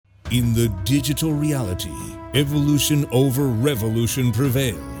In the digital reality, evolution over revolution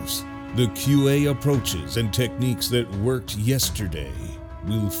prevails. The QA approaches and techniques that worked yesterday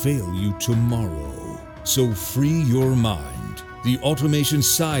will fail you tomorrow. So free your mind. The automation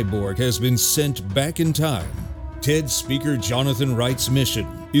cyborg has been sent back in time. TED speaker Jonathan Wright's mission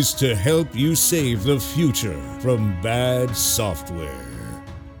is to help you save the future from bad software.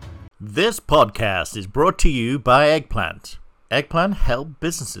 This podcast is brought to you by Eggplant. Eggplant help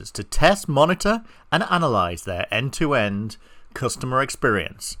businesses to test, monitor, and analyze their end-to-end customer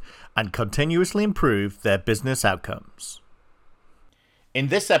experience and continuously improve their business outcomes. In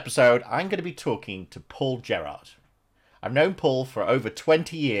this episode, I'm going to be talking to Paul Gerrard. I've known Paul for over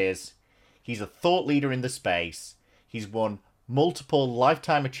 20 years. He's a thought leader in the space. He's won multiple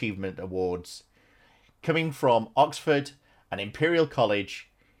Lifetime Achievement Awards. Coming from Oxford and Imperial College,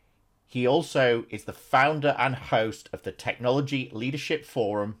 he also is the founder and host of the Technology Leadership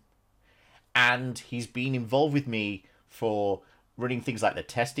Forum, and he's been involved with me for running things like the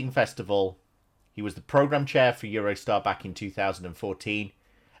Testing Festival. He was the program chair for Eurostar back in 2014,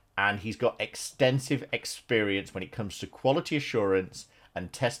 and he's got extensive experience when it comes to quality assurance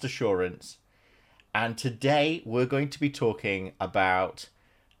and test assurance. And today we're going to be talking about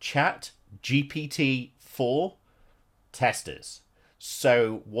ChatGPT 4 testers.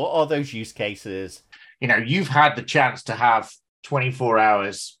 So what are those use cases? You know, you've had the chance to have 24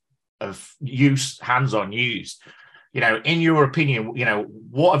 hours of use, hands-on use. You know, in your opinion, you know,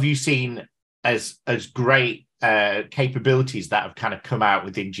 what have you seen as great capabilities that have kind of come out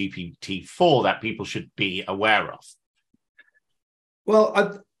within GPT-4 that people should be aware of?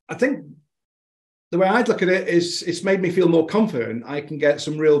 Well, I think the way I'd look at it is it's made me feel more confident I can get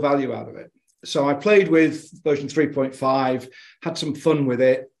some real value out of it. So I played with version 3.5, had some fun with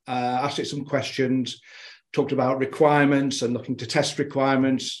it, asked it some questions, talked about requirements and looking to test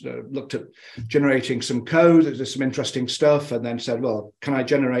requirements, looked at generating some code. There's some interesting stuff, and then said, well, can I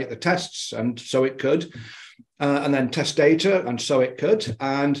generate the tests? And so it could. And then test data, and so it could.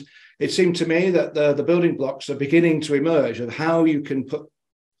 And it seemed to me that the building blocks are beginning to emerge of how you can put,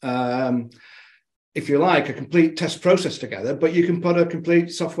 if you like, a complete test process together, but you can put a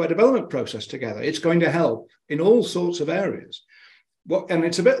complete software development process together. It's going to help in all sorts of areas. And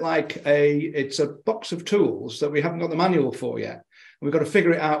it's a bit like it's a box of tools that we haven't got the manual for yet. And we've got to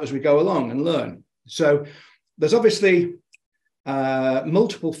figure it out as we go along and learn. So there's obviously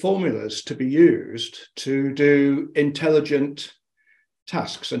multiple formulas to be used to do intelligent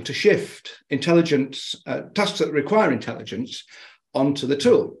tasks and to shift intelligence, tasks that require intelligence onto the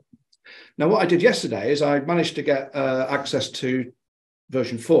tool. Now, what I did yesterday is I managed to get access to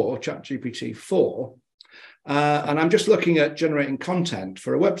version 4, ChatGPT 4, and I'm just looking at generating content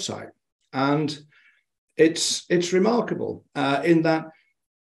for a website. And it's remarkable in that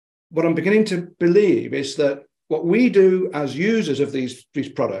what I'm beginning to believe is that what we do as users of these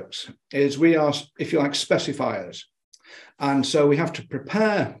products is we are, if you like, specifiers. And so we have to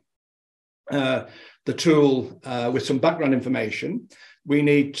prepare the tool with some background information. We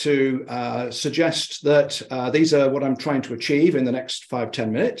need to suggest that these are what I'm trying to achieve in the next 5-10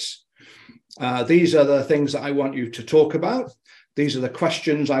 minutes. These are the things that I want you to talk about. These are the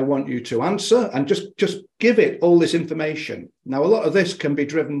questions I want you to answer, and just give it all this information. Now, a lot of this can be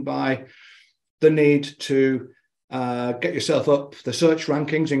driven by the need to get yourself up the search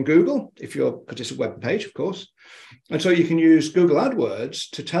rankings in Google, because it's a web page, of course. And so you can use Google AdWords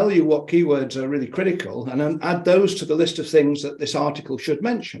to tell you what keywords are really critical and then add those to the list of things that this article should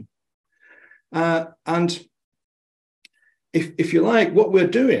mention. And if you like, what we're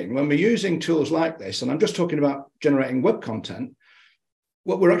doing when we're using tools like this, and I'm just talking about generating web content,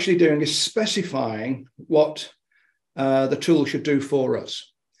 what we're actually doing is specifying what the tool should do for us.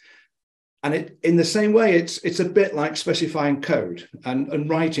 And in the same way, it's a bit like specifying code and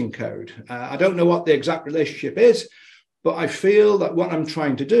writing code. I don't know what the exact relationship is, but I feel that what I'm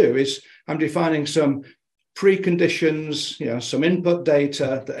trying to do is I'm defining some preconditions, some input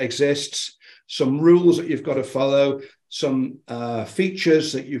data that exists, some rules that you've got to follow, some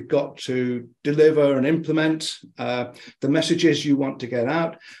features that you've got to deliver and implement, the messages you want to get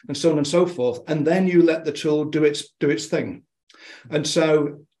out, and so on and so forth. And then you let the tool do its thing. And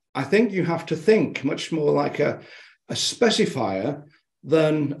so I think you have to think much more like a specifier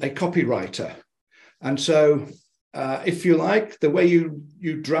than a copywriter. And so, if you like, the way you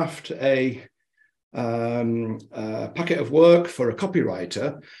draft a packet of work for a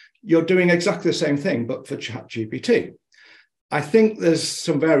copywriter, you're doing exactly the same thing, but for ChatGPT. I think there's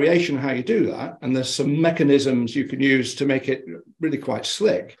some variation in how you do that, and there's some mechanisms you can use to make it really quite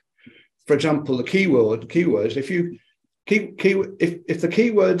slick. For example, the keywords, if you if the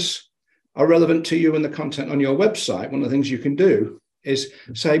keywords are relevant to you and the content on your website, one of the things you can do is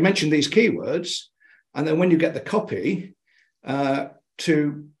say, mention these keywords, and then when you get the copy,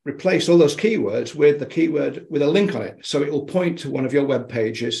 to replace all those keywords with the keyword with a link on it. So it will point to one of your web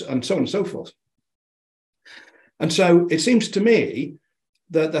pages and so on and so forth. And so it seems to me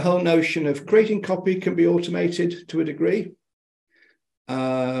that the whole notion of creating copy can be automated to a degree,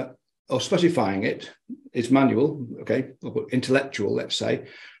 or specifying it is manual, okay, or intellectual, let's say.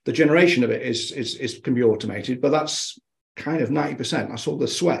 The generation of it is can be automated, but that's kind of 90%. That's all the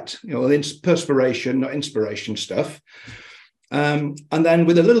sweat, perspiration, not inspiration stuff. And then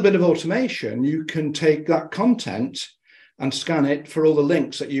with a little bit of automation, you can take that content and scan it for all the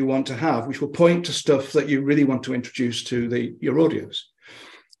links that you want to have, which will point to stuff that you really want to introduce to your audience.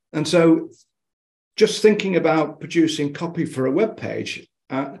 And so just thinking about producing copy for a web page,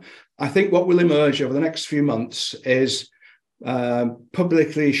 I think what will emerge over the next few months is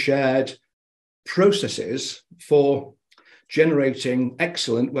publicly shared processes for generating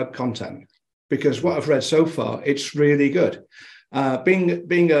excellent web content. Because what I've read so far, it's really good.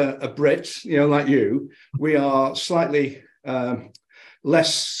 Being a Brit, like you, we are slightly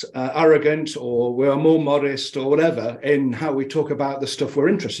less arrogant, or we are more modest, or whatever, in how we talk about the stuff we're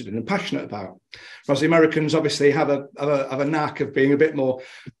interested in and passionate about. Whereas the Americans obviously have a knack of being a bit more,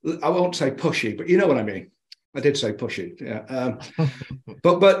 I won't say pushy, but you know what I mean. I did say pushy, yeah.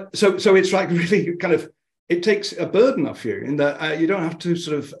 But so it's like really kind of, it takes a burden off you in that you don't have to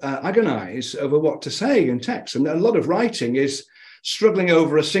sort of agonize over what to say in text. And a lot of writing is struggling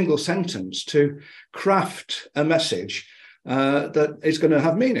over a single sentence to craft a message that is going to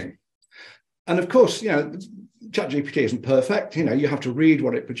have meaning. And of course, ChatGPT isn't perfect. You have to read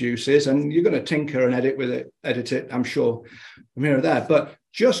what it produces, and you're going to tinker and edit it, I'm sure, from here or there. But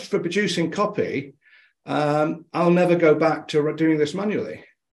just for producing copy, I'll never go back to doing this manually.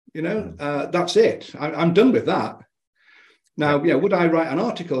 That's it. I'm done with that. Now, would I write an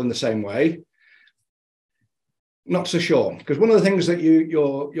article in the same way? Not so sure, because one of the things that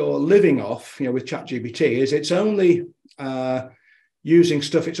you're living off, with ChatGPT is it's only using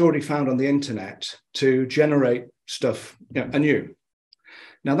stuff it's already found on the internet to generate stuff anew.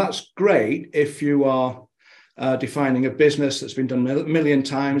 Now, that's great if you are defining a business that's been done a million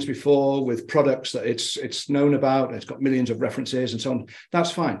times before with products that it's known about, and it's got millions of references and so on.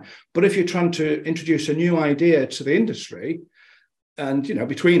 That's fine. But if you're trying to introduce a new idea to the industry, and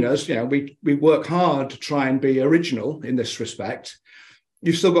between us, we work hard to try and be original in this respect,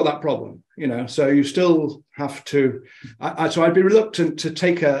 you've still got that problem, so you still have to. So I'd be reluctant to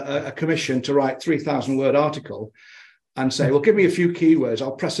take a commission to write 3,000-word article and say, well, give me a few keywords,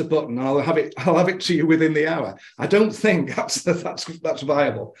 I'll press a button and I'll have it to you within the hour. I don't think that's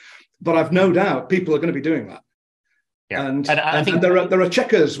viable, but I've no doubt people are going to be doing that. Yeah. And I think there are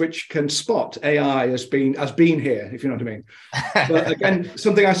checkers which can spot AI as being here, if you know what I mean. But again,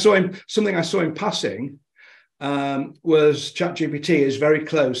 something I saw in passing was ChatGPT is very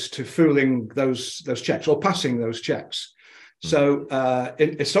close to fooling those checks or passing those checks. So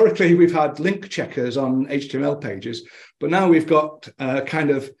historically, we've had link checkers on HTML pages, but now we've got kind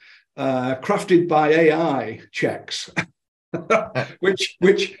of crafted by AI checks,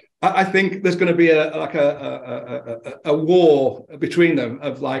 which I think there's going to be a war between them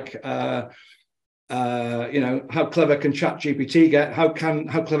of like, how clever can ChatGPT get? How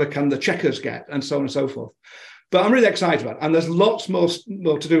clever can the checkers get? And so on and so forth. But I'm really excited about it. And there's lots more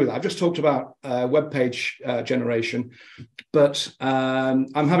to do with it. I've just talked about web page generation, but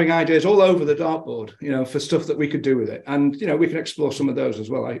I'm having ideas all over the dartboard, for stuff that we could do with it. And, we can explore some of those as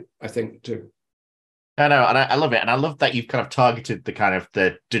well, I think, too. I know, and I love it. And I love that you've kind of targeted the kind of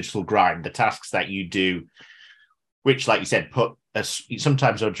the digital grind, the tasks that you do, which, like you said,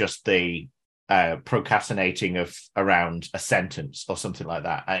 sometimes are just the procrastinating of around a sentence or something like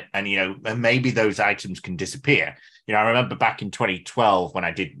that. And maybe those items can disappear. I remember back in 2012 when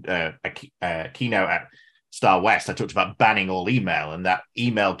I did a keynote at Star West, I talked about banning all email, and that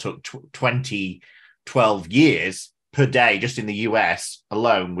email took 12 years per day just in the US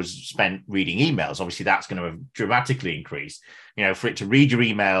alone was spent reading emails. Obviously, that's going to dramatically increase. For it to read your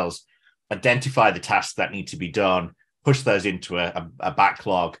emails, identify the tasks that need to be done, push those into a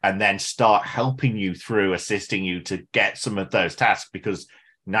backlog, and then start helping you through, assisting you to get some of those tasks, because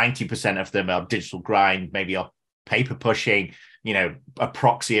 90% of them are digital grind, maybe are paper pushing, a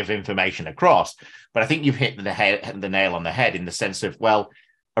proxy of information across. But I think you've hit the nail on the head in the sense of, well,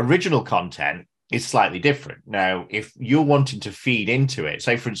 original content is slightly different. Now, if you're wanting to feed into it,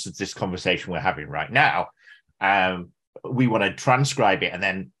 say, for instance, this conversation we're having right now, we want to transcribe it and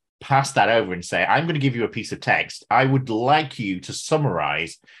then pass that over and say, I'm going to give you a piece of text. I would like you to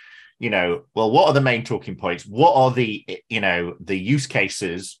summarize, well, what are the main talking points? What are the use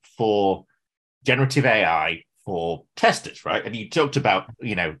cases for generative AI for testers, right? And you talked about,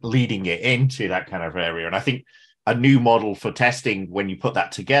 leading it into that kind of area. And I think a new model for testing, when you put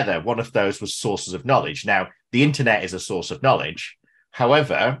that together, one of those was sources of knowledge. Now, the internet is a source of knowledge.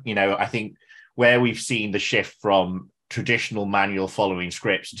 However, I think where we've seen the shift from traditional manual following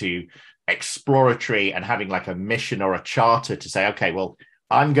scripts to exploratory and having like a mission or a charter to say, okay, well,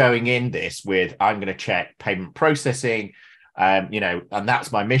 I'm going in this with, I'm going to check payment processing, and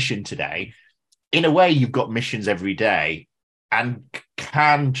that's my mission today. In a way, you've got missions every day. And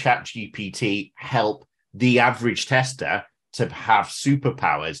can ChatGPT help the average tester to have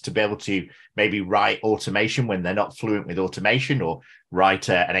superpowers to be able to maybe write automation when they're not fluent with automation, or write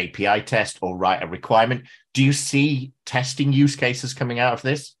an API test, or write a requirement? Do you see testing use cases coming out of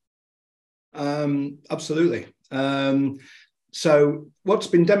this? Absolutely. So what's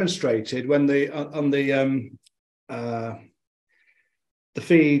been demonstrated when on the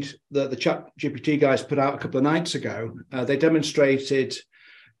feed that the ChatGPT guys put out a couple of nights ago, they demonstrated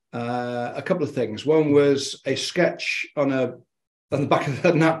a couple of things. One was a sketch on the back of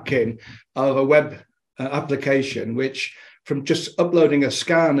a napkin of a web application, which, from just uploading a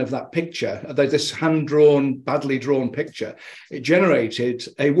scan of that picture, this hand-drawn, badly drawn picture, it generated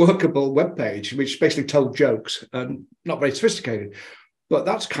a workable web page, which basically told jokes, and not very sophisticated, but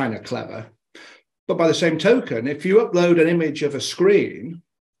that's kind of clever. But by the same token, if you upload an image of a screen,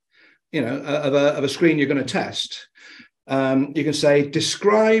 of a screen you're going to test, you can say,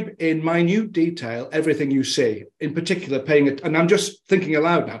 describe in minute detail everything you see, in particular and I'm just thinking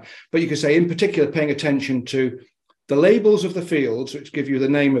aloud now, but you can say, in particular, paying attention to the labels of the fields, which give you the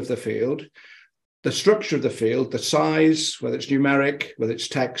name of the field, the structure of the field, the size, whether it's numeric, whether it's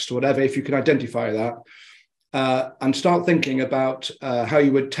text, whatever, if you can identify that, and start thinking about how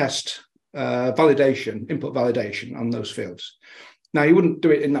you would test input validation on those fields. Now, you wouldn't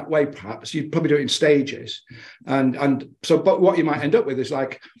do it in that way, perhaps. You'd probably do it in stages. But what you might end up with is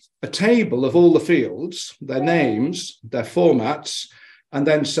like a table of all the fields, their names, their formats, and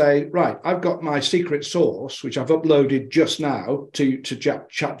then say, right, I've got my secret source, which I've uploaded just now to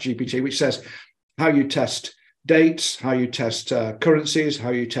ChatGPT, which says how you test dates, how you test currencies,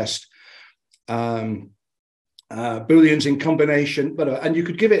 how you test Booleans in combination, and you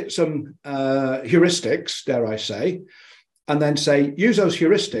could give it some heuristics, dare I say, and then say, use those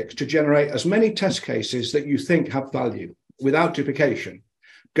heuristics to generate as many test cases that you think have value without duplication.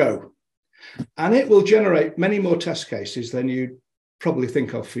 Go. And it will generate many more test cases than you probably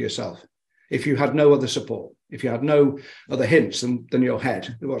think of for yourself if you had no other support, if you had no other hints than your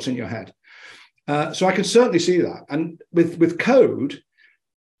head, what's in your head. So I can certainly see that. And with code,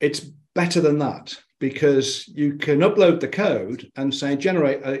 it's better than that, because you can upload the code and say,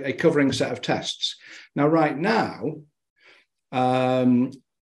 generate a covering set of tests. Now, right now,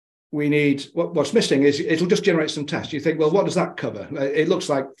 we need, what's missing is it'll just generate some tests. You think, well, what does that cover? It looks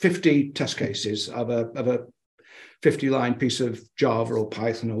like 50 test cases of a 50-line piece of Java or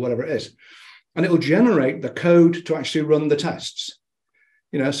Python or whatever it is. And it will generate the code to actually run the tests.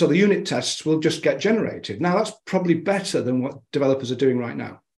 So the unit tests will just get generated. Now, that's probably better than what developers are doing right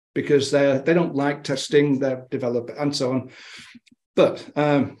now, because they don't like testing their developer and so on. But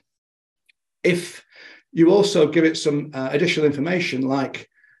if you also give it some additional information, like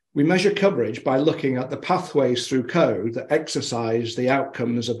we measure coverage by looking at the pathways through code that exercise the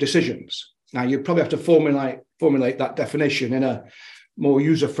outcomes of decisions. Now, you probably have to formulate that definition in a more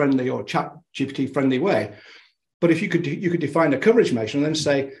user-friendly or ChatGPT-friendly way. But if you could define a coverage measure and then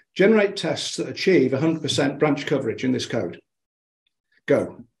say, generate tests that achieve 100% branch coverage in this code.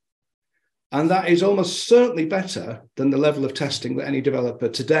 Go. And that is almost certainly better than the level of testing that any developer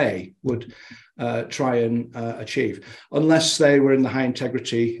today would try and achieve, unless they were in the high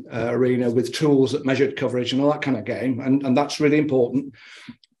integrity arena with tools that measured coverage and all that kind of game. And that's really important.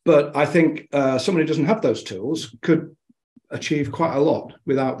 But I think somebody who doesn't have those tools could achieve quite a lot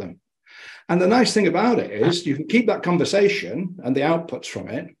without them. And the nice thing about it is you can keep that conversation and the outputs from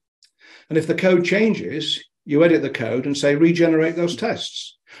it. And if the code changes, you edit the code and say, regenerate those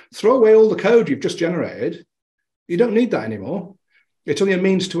tests. Throw away all the code you've just generated. You don't need that anymore. It's only a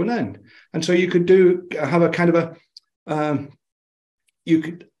means to an end. And so you could have a kind of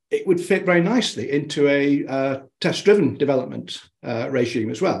it would fit very nicely into a test-driven development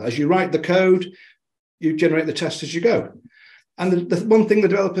regime as well. As you write the code, you generate the tests as you go. And the one thing the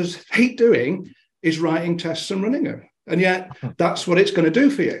developers hate doing is writing tests and running them. And yet that's what it's going to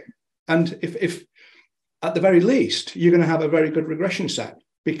do for you. And if at the very least, you're going to have a very good regression set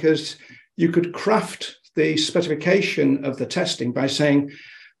because you could craft the specification of the testing by saying,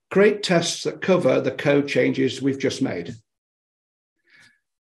 create tests that cover the code changes we've just made.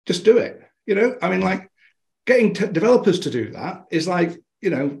 Just do it. I mean, like getting developers to do that is like,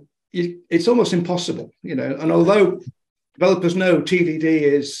 it's almost impossible, and although developers know TDD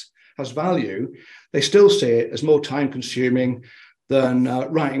has value, they still see it as more time consuming than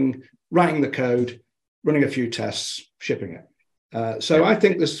writing the code, running a few tests, shipping it. So I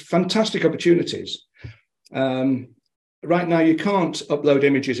think there's fantastic opportunities. Right now, you can't upload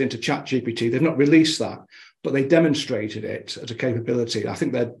images into ChatGPT. They've not released that, but they demonstrated it as a capability. I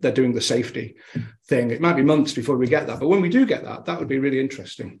think they're doing the safety thing. It might be months before we get that, but when we do get that, that would be really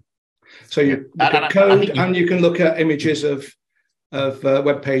interesting. So you look at code, and you can look at images of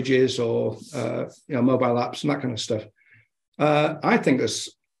web pages or mobile apps and that kind of stuff. I think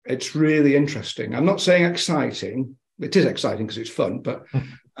it's really interesting. I'm not saying exciting. It is exciting because it's fun, but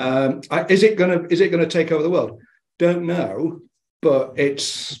is it gonna take over the world? Don't know, but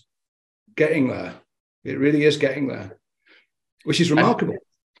it's getting there. It really is getting there, which is remarkable.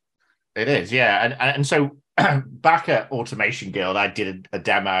 It is, yeah. And so back at Automation Guild, I did a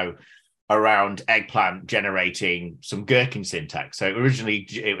demo around Eggplant generating some gherkin syntax. So originally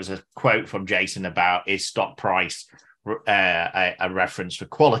it was a quote from Jason about, is stock price a reference for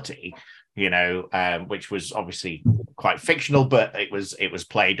quality? Which was obviously quite fictional, but it was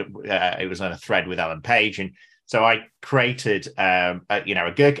played. It was on a thread with Alan Page, and so I created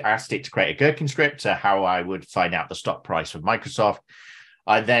asked it to create a gherkin script to how I would find out the stock price of Microsoft.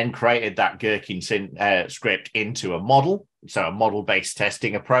 I then created that gherkin script into a model, so a model-based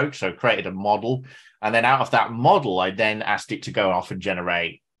testing approach. So I created a model, and then out of that model, I then asked it to go off and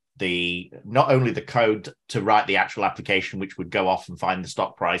generate not only the code to write the actual application, which would go off and find the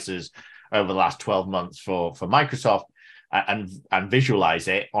stock prices over the last 12 months for Microsoft, and visualize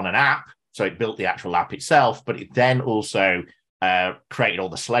it on an app. So it built the actual app itself, but it then also created all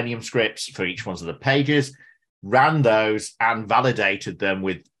the Selenium scripts for each one of the pages, ran those and validated them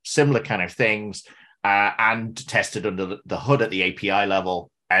with similar kind of things, and tested under the hood at the API level.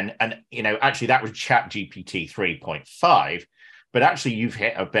 And actually that was ChatGPT 3.5, but actually you've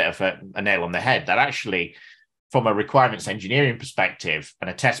hit a bit of a nail on the head, that actually from a requirements engineering perspective and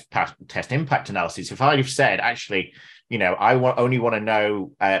a test impact analysis, if I'd have said, actually, I only want to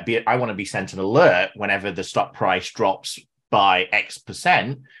know, I want to be sent an alert whenever the stock price drops by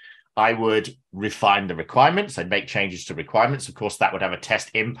X%, I would refine the requirements. I'd make changes to requirements. Of course, that would have a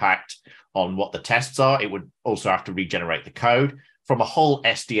test impact on what the tests are. It would also have to regenerate the code from a whole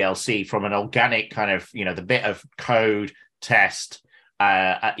SDLC, from an organic kind of, the bit of code test,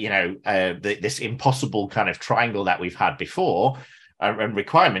 this impossible kind of triangle that we've had before. And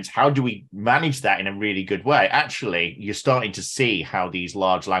requirements, how do we manage that in a really good way? Actually, you're starting to see how these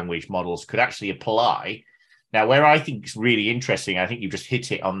large language models could actually apply. Now, where I think it's really interesting, I think you just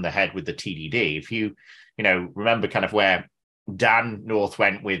hit it on the head with the TDD. If you remember kind of where Dan North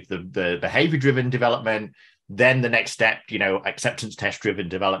went with the behavior-driven development, then the next step, acceptance test-driven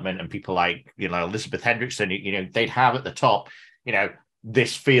development, and people like, Elizabeth Hendrickson, they'd have at the top,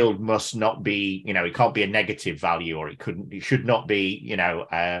 this field must not be, it can't be a negative value, or it should not be,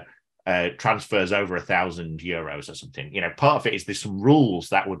 transfers over €1,000 or something. Part of it is there's some rules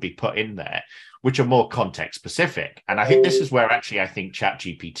that would be put in there, which are more context specific. And I think this is where actually I think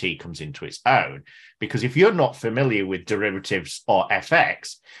ChatGPT comes into its own, because if you're not familiar with derivatives or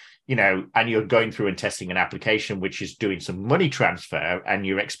FX, and you're going through and testing an application which is doing some money transfer, and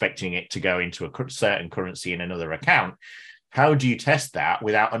you're expecting it to go into a certain currency in another account, how do you test that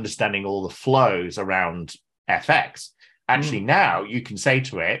without understanding all the flows around FX? Actually, now you can say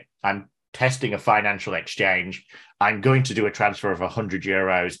to it, I'm testing a financial exchange. I'm going to do a transfer of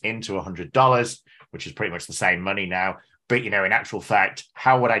 €100 into $100, which is pretty much the same money now. But, in actual fact,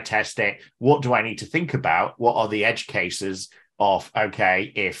 how would I test it? What do I need to think about? What are the edge cases of,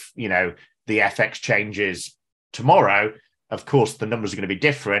 okay, if, the FX changes tomorrow, of course, the numbers are going to be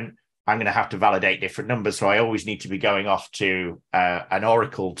different. I'm going to have to validate different numbers. So I always need to be going off to an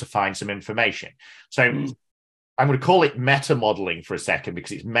oracle to find some information. So I'm going to call it meta modeling for a second,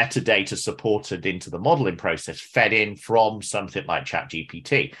 because it's metadata supported into the modeling process, fed in from something like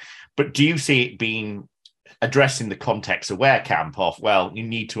ChatGPT. But do you see it being addressing the context aware camp of, well, you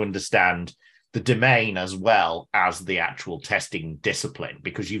need to understand the domain as well as the actual testing discipline,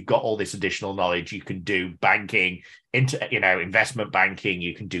 because you've got all this additional knowledge. You can do banking, investment banking,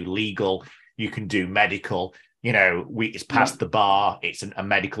 you can do legal, you can do medical. It's past the bar. It's a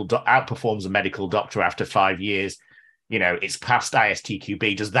medical outperforms a medical doctor after 5 years. It's past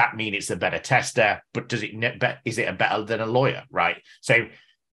ISTQB. Does that mean it's a better tester? But is it better than a lawyer? Right. So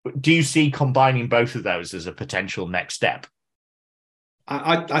Do you see combining both of those as a potential next step?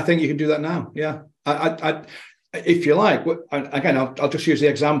 I think you can do that now. Yeah. If you like, again, I'll just use the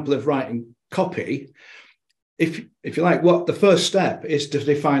example of writing copy. If you like, what the first step is to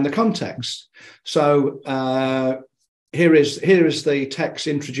define the context. So here is the text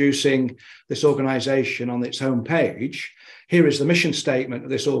introducing this organization on its home page. Here is the mission statement of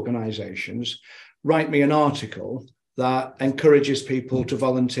this organization's. Write me an article that encourages people to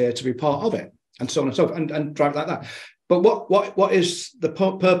volunteer to be part of it, and so on and so forth, and drive like that. But what is the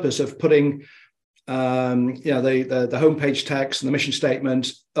purpose of putting the homepage text and the mission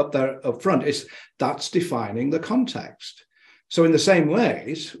statement up there up front? That's defining the context. So in the same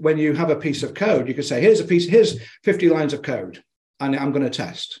ways, when you have a piece of code, you could say, here's 50 lines of code, and I'm going to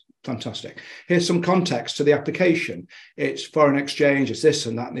test. Fantastic. Here's some context to the application. It's foreign exchange, it's this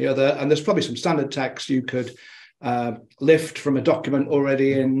and that and the other. And there's probably some standard text you could lift from a document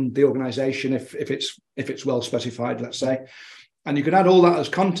already in the organization if it's well specified, let's say. And you can add all that as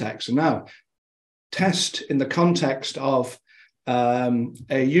context. And now test in the context of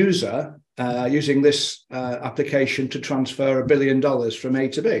a user using this application to transfer $1 billion from A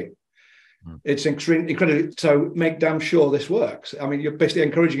to B. It's incredibly, so make damn sure this works. I mean, you're basically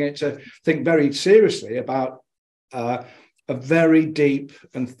encouraging it to think very seriously about a very deep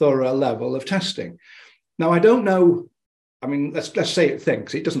and thorough level of testing. Now, I don't know, I mean, let's say it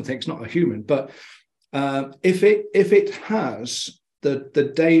thinks. It doesn't think, it's not a human, but if it has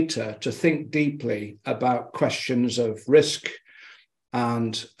the data to think deeply about questions of risk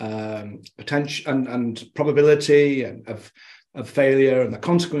and potential and probability and of failure and the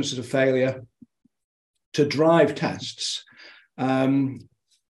consequences of failure to drive tests, world's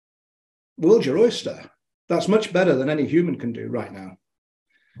your oyster. That's much better than any human can do right now,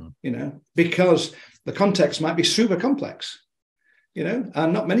 because the context might be super complex, and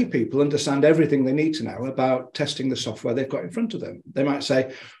not many people understand everything they need to know about testing the software they've got in front of them. They might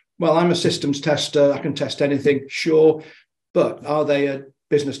say, well, I'm a systems tester, I can test anything, sure, but are they a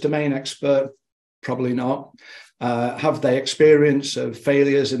business domain expert? Probably not. Have they experience of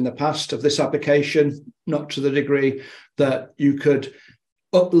failures in the past of this application? Not to the degree that you could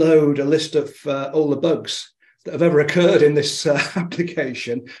upload a list of all the bugs that have ever occurred in this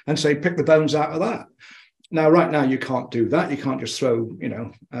application and say, pick the bones out of that. Now, right now, you can't do that. You can't just throw,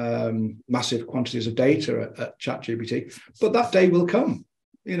 massive quantities of data at ChatGPT, but that day will come,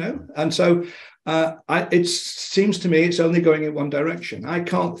 And so it seems to me it's only going in one direction. I'm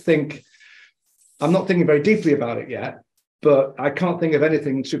not thinking very deeply about it yet, but I can't think of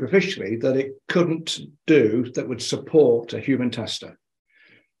anything superficially that it couldn't do that would support a human tester.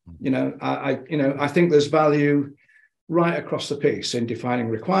 I think there's value right across the piece in defining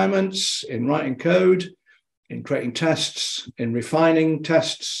requirements, in writing code, in creating tests, in refining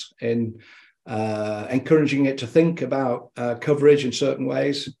tests, in encouraging it to think about coverage in certain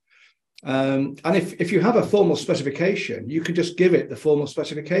ways. And if you have a formal specification, you can just give it the formal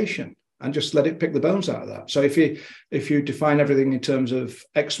specification and just let it pick the bones out of that. So if you define everything in terms of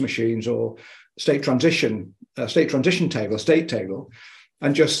X machines or state transition table, state table,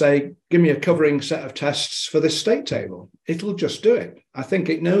 and just say, give me a covering set of tests for this state table, it'll just do it. I think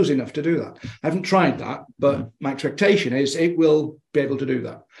it knows enough to do that. I haven't tried that, but my expectation is it will be able to do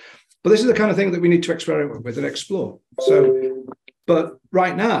that. But this is the kind of thing that we need to experiment with and explore. So, but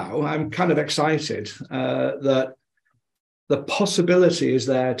right now, I'm kind of excited that the possibility is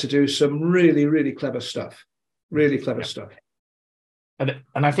there to do some really, really clever stuff, stuff. And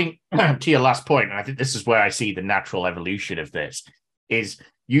I think to your last point, and I think this is where I see the natural evolution of this, is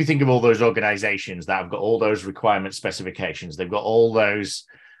you think of all those organizations that have got all those requirement specifications, they've got all those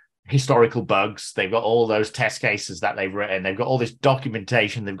historical bugs, they've got all those test cases that they've written, they've got all this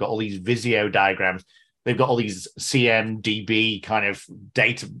documentation, they've got all these Visio diagrams, they've got all these CMDB kind of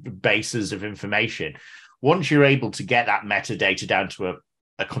databases of information. Once you're able to get that metadata down to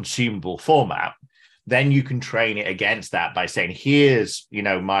a consumable format, then you can train it against that by saying, here's,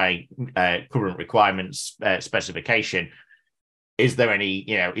 my current requirements specification. Is there any,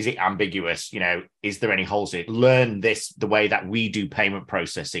 is it ambiguous? Is there any holes in it? Learn this the way that we do payment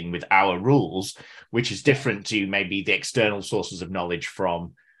processing with our rules, which is different to maybe the external sources of knowledge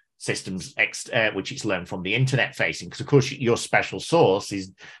from systems, which it's learned from the internet facing. Because, of course, your special source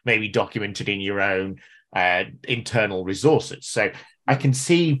is maybe documented in your own internal resources. So I can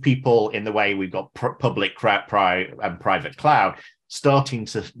see people in the way we've got public and private cloud starting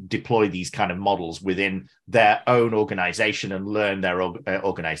to deploy these kind of models within their own organization and learn their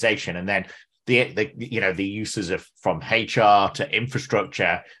organization. And then the uses of from HR to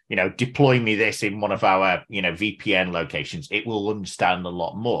infrastructure, deploy me this in one of our, VPN locations, it will understand a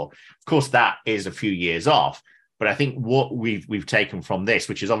lot more. Of course, that is a few years off. But I think what we've taken from this,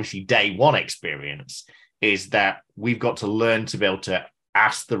 which is obviously day one experience, is that we've got to learn to be able to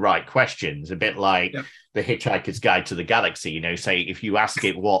ask the right questions, a bit like the Hitchhiker's Guide to the Galaxy. Say if you ask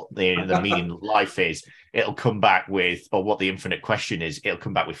it what the meaning of life is, it'll come back with, or what the infinite question is, it'll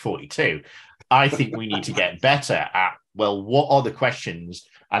come back with 42. I think we need to get better at, well, what are the questions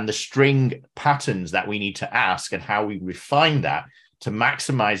and the string patterns that we need to ask, and how we refine that to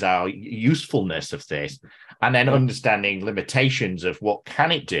maximize our usefulness of this, and then understanding limitations of what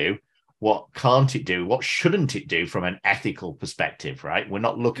can it do, what can't it do, what shouldn't it do from an ethical perspective, right? We're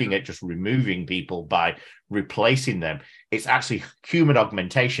not looking at just removing people by replacing them. It's actually human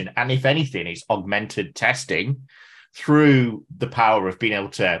augmentation. And if anything, it's augmented testing through the power of being able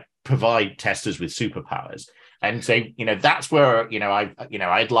to provide testers with superpowers. And so, that's where,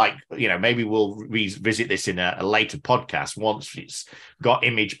 I'd like, maybe we'll revisit this in a later podcast once it's got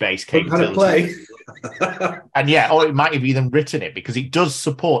image-based capability. And or it might have even written it, because it does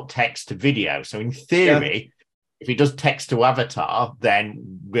support text to video. So in theory, if it does text to avatar,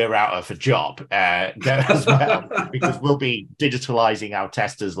 then we're out of a job as well, because we'll be digitalizing our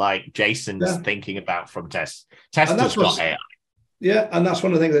testers like Jason's thinking about from testers.ai. Yeah, and that's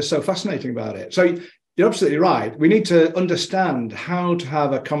one of the things that's so fascinating about it. So you're absolutely right. We need to understand how to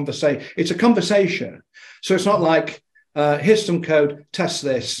have a conversation. It's a conversation. So it's not like, here's some code, test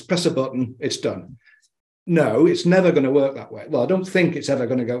this, press a button, it's done. No, it's never going to work that way. Well, I don't think it's ever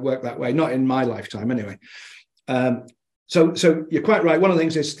going to work that way, not in my lifetime anyway. So you're quite right. One of the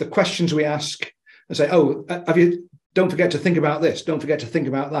things is the questions we ask and say, don't forget to think about this, don't forget to think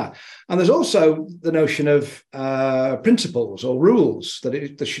about that. And there's also the notion of principles or rules that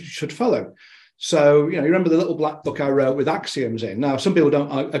it should follow. So, you remember the little black book I wrote with axioms in. Now, some people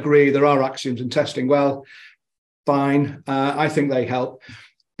don't agree there are axioms in testing. Well, fine. I think they help.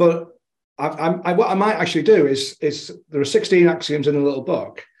 But what I might actually do is there are 16 axioms in the little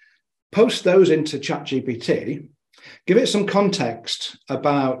book. Post those into ChatGPT, give it some context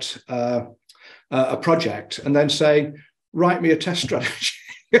about a project, and then say, write me a test strategy.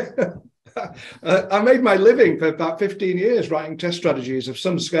 I made my living for about 15 years writing test strategies of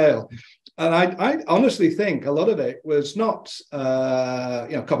some scale. And I honestly think a lot of it was not,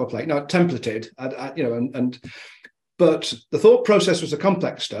 copperplate, not templated, but the thought process was the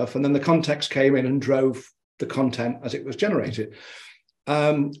complex stuff, and then the context came in and drove the content as it was generated.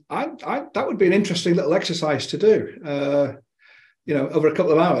 That would be an interesting little exercise to do, over a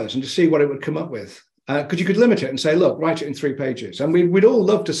couple of hours, and to see what it would come up with. Because you could limit it and say, look, write it in 3 pages. And we'd all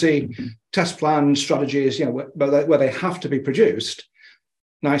love to see test plans, strategies, where they have to be produced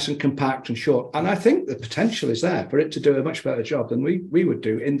nice and compact and short. And I think the potential is there for it to do a much better job than we would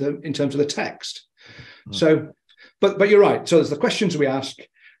do in terms of the text. So, but you're right. So there's the questions we ask,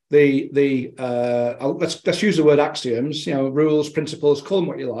 let's use the word axioms, rules, principles, call them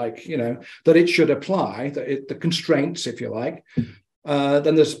what you like, that it should apply, the constraints, if you like.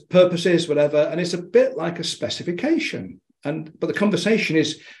 Then there's purposes, whatever, and it's a bit like a specification. But the conversation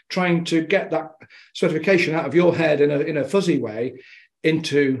is trying to get that specification out of your head in a fuzzy way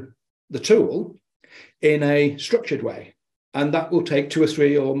into the tool in a structured way. And that will take 2 or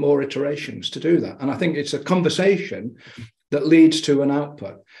 3 or more iterations to do that. And I think it's a conversation that leads to an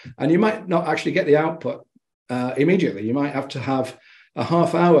output. And you might not actually get the output immediately. You might have to have a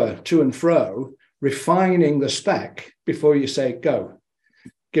half hour to and fro refining the spec before you say, go,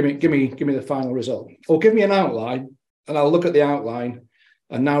 give me the final result. Or give me an outline, and I'll look at the outline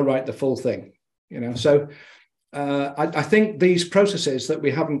and now write the full thing. So I think these processes that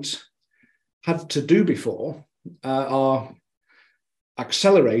we haven't had to do before are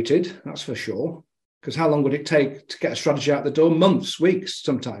accelerated, that's for sure. Because how long would it take to get a strategy out the door? Months, weeks,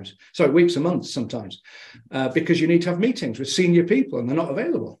 sometimes. Sorry, weeks and months sometimes. Because you need to have meetings with senior people and they're not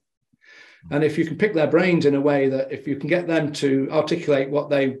available. And if you can pick their brains in a way that if you can get them to articulate what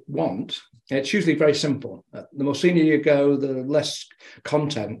they want, it's usually very simple. The more senior you go, the less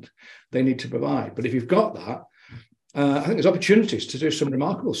content they need to provide. But if you've got that, I think there's opportunities to do some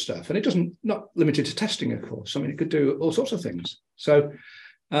remarkable stuff. And it doesn't, not limited to testing, of course. I mean, it could do all sorts of things. So,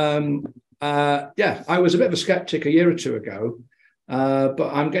 I was a bit of a skeptic a year or 2 ago,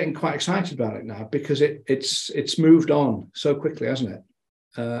 but I'm getting quite excited about it now because it's moved on so quickly, hasn't it?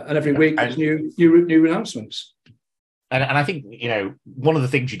 And every week there's new announcements. And I think, one of the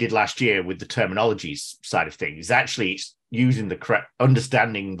things you did last year with the terminologies side of things is actually using the correct,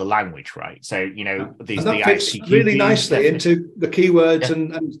 understanding the language, right? So, and that fits really nicely into the keywords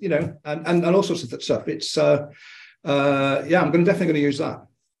and all sorts of that stuff. It's, I'm definitely going to use that.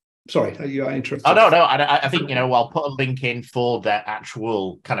 Sorry, I interrupted. Oh, no. I think, I'll put a link in for the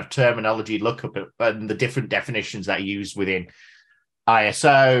actual kind of terminology, look up and the different definitions that are used within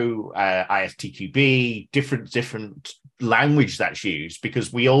ISO, ISTQB, different language that's used,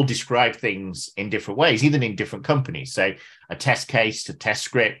 because we all describe things in different ways, even in different companies. So a test case, a test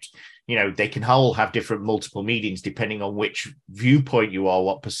script, they can all have different multiple meanings depending on which viewpoint you are,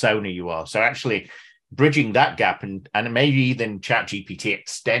 what persona you are. So actually bridging that gap and maybe even ChatGPT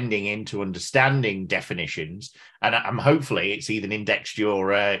extending into understanding definitions. And I'm hopefully it's even indexed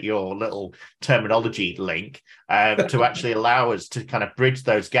your little terminology link to actually allow us to kind of bridge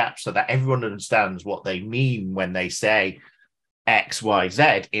those gaps so that everyone understands what they mean when they say X, Y,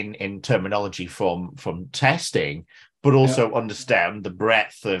 Z in terminology from testing, but also understand the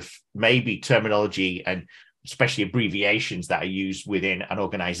breadth of maybe terminology and especially abbreviations that are used within an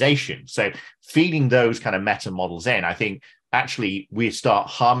organization. So feeding those kind of meta models in, I think actually we start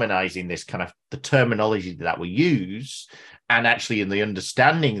harmonizing this kind of the terminology that we use and actually in the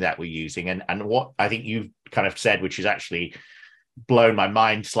understanding that we're using. And what I think you've kind of said, which is actually blown my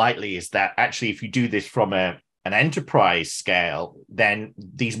mind slightly, is that actually if you do this from an enterprise scale, then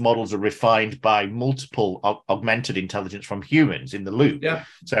these models are refined by multiple augmented intelligence from humans in the loop.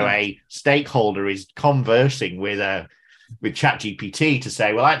 So a stakeholder is conversing with ChatGPT to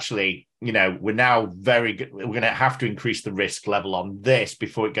say, well, actually, we're now very good. We're going to have to increase the risk level on this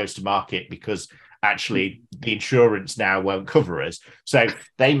before it goes to market because actually the insurance now won't cover us. So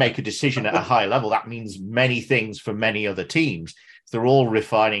they make a decision at a high level. That means many things for many other teams. They're all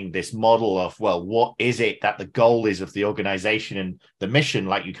refining this model of, well, what is it that the goal is of the organization and the mission,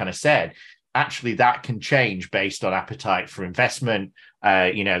 like you kind of said. Actually, that can change based on appetite for investment,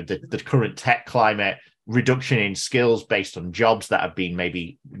 the current tech climate, reduction in skills based on jobs that have been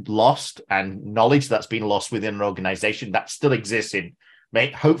maybe lost and knowledge that's been lost within an organization that still exists in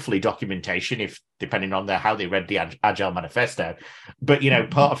hopefully documentation, if depending on how they read the Agile Manifesto. But,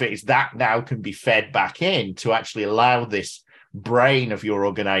 part of it is that now can be fed back in to actually allow this brain of your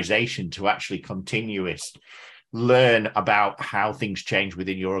organization to actually continuously learn about how things change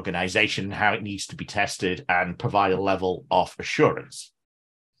within your organization, how it needs to be tested and provide a level of assurance.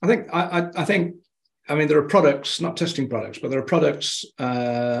 I think there are products, not testing products, but there are products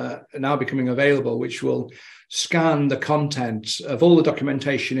now becoming available which will scan the content of all the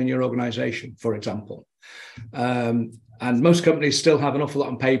documentation in your organization, for example. And most companies still have an awful lot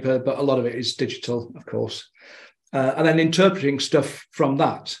on paper, but a lot of it is digital, of course. And then interpreting stuff from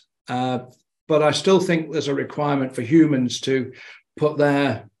that. But I still think there's a requirement for humans to put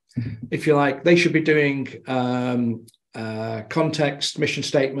their, if you like, they should be doing context, mission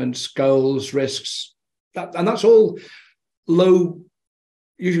statements, goals, risks. And that's all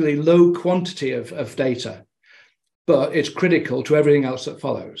usually low quantity of data, but it's critical to everything else that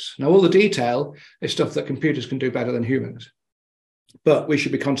follows. Now, all the detail is stuff that computers can do better than humans. But we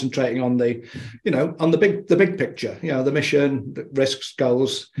should be concentrating on the big picture, the mission, the risks,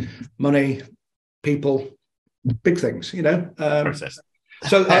 goals, money, people, big things, Process.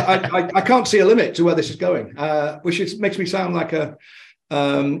 So I can't see a limit to where this is going, which makes me sound like a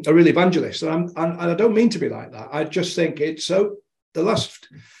real evangelist. And I don't mean to be like that. I just think the last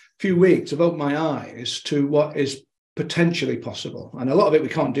few weeks have opened my eyes to what is potentially possible. And a lot of it we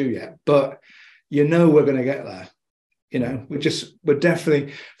can't do yet, but we're going to get there. We're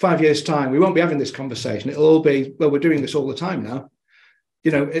definitely 5 years' time, we won't be having this conversation. It'll all be, well, we're doing this all the time now.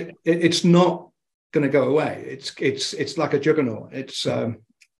 It's not going to go away. It's like a juggernaut. It's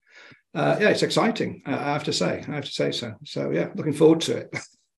exciting. I have to say so. So yeah, looking forward to it.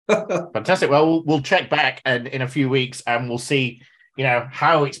 Fantastic. Well, we'll check back and in a few weeks and we'll see,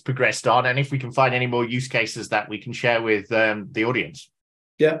 how it's progressed on and if we can find any more use cases that we can share with the audience.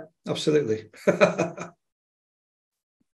 Yeah, absolutely.